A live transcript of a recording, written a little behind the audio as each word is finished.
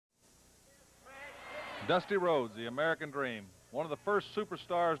Dusty Rhodes, the American Dream, one of the first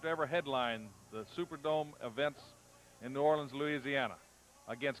superstars to ever headline the Superdome events in New Orleans, Louisiana,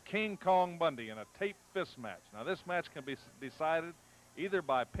 against King Kong Bundy in a tape fist match. Now, this match can be decided either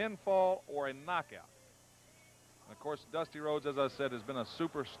by pinfall or a knockout. And of course, Dusty Rhodes, as I said, has been a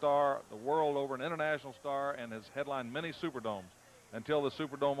superstar the world over, an international star, and has headlined many Superdomes until the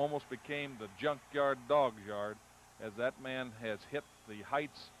Superdome almost became the junkyard dog's yard, as that man has hit the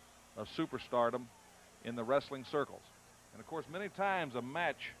heights of superstardom in the wrestling circles. And of course, many times a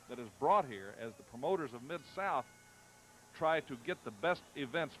match that is brought here, as the promoters of Mid-South try to get the best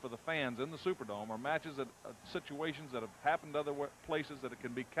events for the fans in the Superdome, are matches at situations that have happened other places that it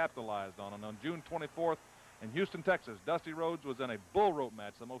can be capitalized on. And on June 24th in Houston, Texas, Dusty Rhodes was in a bull rope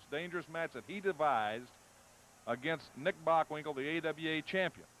match, the most dangerous match that he devised, against Nick Bockwinkel, the AWA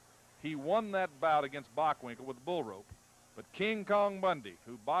champion. He won that bout against Bockwinkel with bull rope, but King Kong Bundy,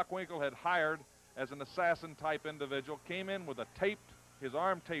 who Bockwinkel had hired as an assassin-type individual, came in with his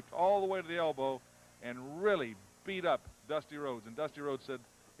arm taped all the way to the elbow, and really beat up Dusty Rhodes. And Dusty Rhodes said,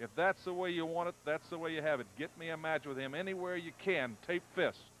 if that's the way you want it, that's the way you have it. Get me a match with him anywhere you can, tape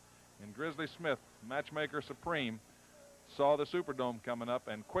fists. And Grizzly Smith, matchmaker supreme, saw the Superdome coming up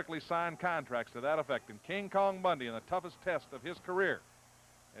and quickly signed contracts to that effect. And King Kong Bundy, in the toughest test of his career,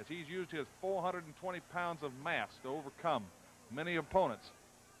 as he's used his 420 pounds of mass to overcome many opponents,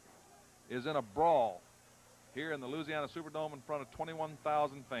 is in a brawl here in the Louisiana Superdome in front of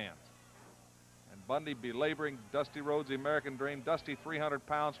 21,000 fans. And Bundy belaboring Dusty Rhodes, the American Dream. Dusty, 300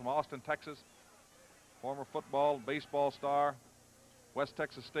 pounds, from Austin, Texas, former football, baseball star, West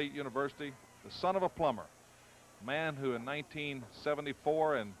Texas State University, the son of a plumber, man who in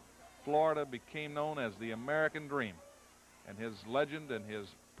 1974 in Florida became known as the American Dream. And his legend and his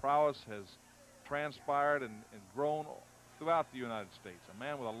prowess has transpired and grown throughout the United States. A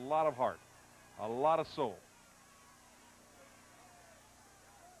man with a lot of heart, a lot of soul.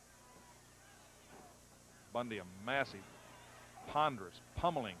 Bundy, a massive, ponderous,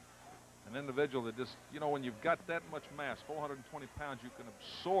 pummeling, an individual that just, you know, when you've got that much mass, 420 pounds, you can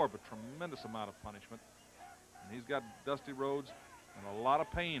absorb a tremendous amount of punishment. And he's got Dusty Rhodes in a lot of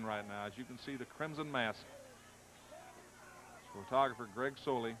pain right now. As you can see, the crimson mask. Photographer Greg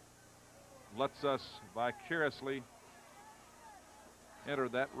Soley lets us vicariously enter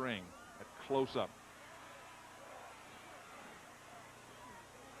that ring at close up.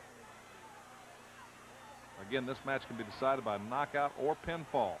 Again, this match can be decided by knockout or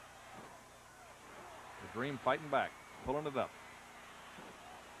pinfall. The Dream fighting back, pulling it up,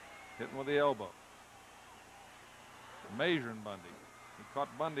 hitting with the elbow, measuring Bundy. He caught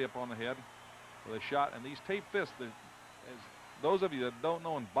Bundy up on the head with a shot. And these tape fists, as those of you that don't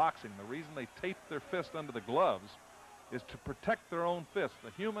know in boxing, the reason they tape their fist under the gloves is to protect their own fist.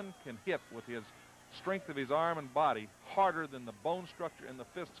 The human can hit with his strength of his arm and body harder than the bone structure in the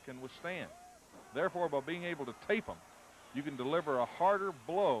fists can withstand. Therefore, by being able to tape them, you can deliver a harder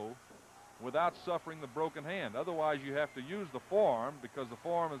blow without suffering the broken hand. Otherwise, you have to use the forearm, because the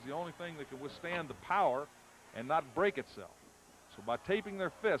forearm is the only thing that can withstand the power and not break itself. So by taping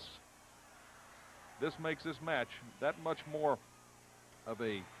their fists, this makes this match that much more of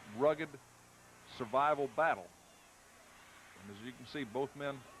a rugged survival battle. And as you can see, both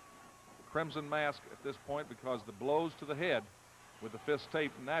men crimson mask at this point, because the blows to the head with the fist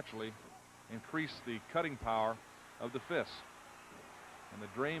taped naturally increase the cutting power of the fists. And the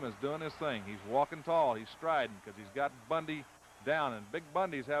Dream is doing his thing. He's walking tall, he's striding, because he's got Bundy down. And Big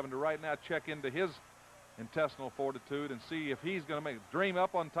Bundy's having to right now check into his intestinal fortitude and see if he's going to make it. Dream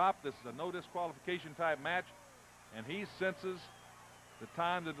up on top. This is a no disqualification type match, and he senses the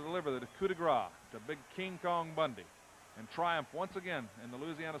time to deliver the coup de grace to Big King Kong Bundy and triumph once again in the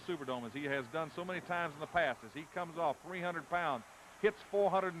Louisiana Superdome, as he has done so many times in the past, as he comes off 300 pounds, hits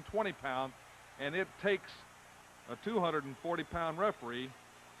 420 pounds, and it takes a 240-pound referee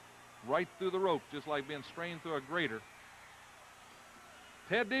right through the rope, just like being strained through a grater.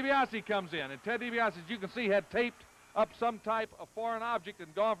 Ted DiBiase comes in, and Ted DiBiase, as you can see, had taped up some type of foreign object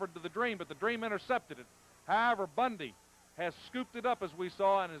and gone for it to the Dream, but the Dream intercepted it. However, Bundy has scooped it up, as we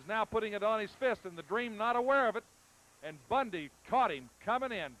saw, and is now putting it on his fist, and the Dream not aware of it. And Bundy caught him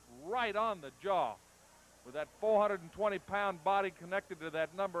coming in right on the jaw with that 420-pound body connected to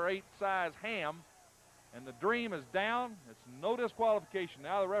that number 8 size ham. And the Dream is down. It's no disqualification.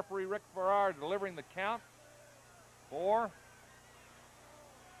 Now the referee, Rick Farrar, delivering the count for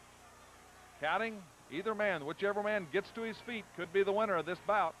counting either man. Whichever man gets to his feet could be the winner of this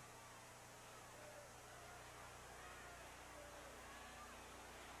bout.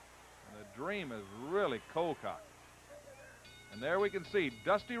 And the Dream is really cold-cocked. And there we can see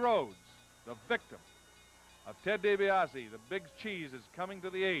Dusty Rhodes, the victim of Ted DiBiase. The big cheese is coming to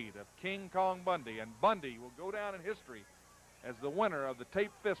the aid of King Kong Bundy, and Bundy will go down in history as the winner of the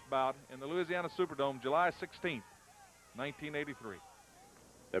tape fist bout in the Louisiana Superdome July 16th, 1983.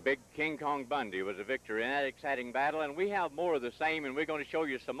 The big King Kong Bundy was a victor in that exciting battle, and we have more of the same, and we're going to show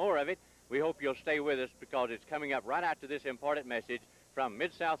you some more of it. We hope you'll stay with us because it's coming up right after this important message from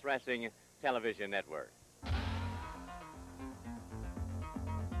Mid-South Wrestling Television Network.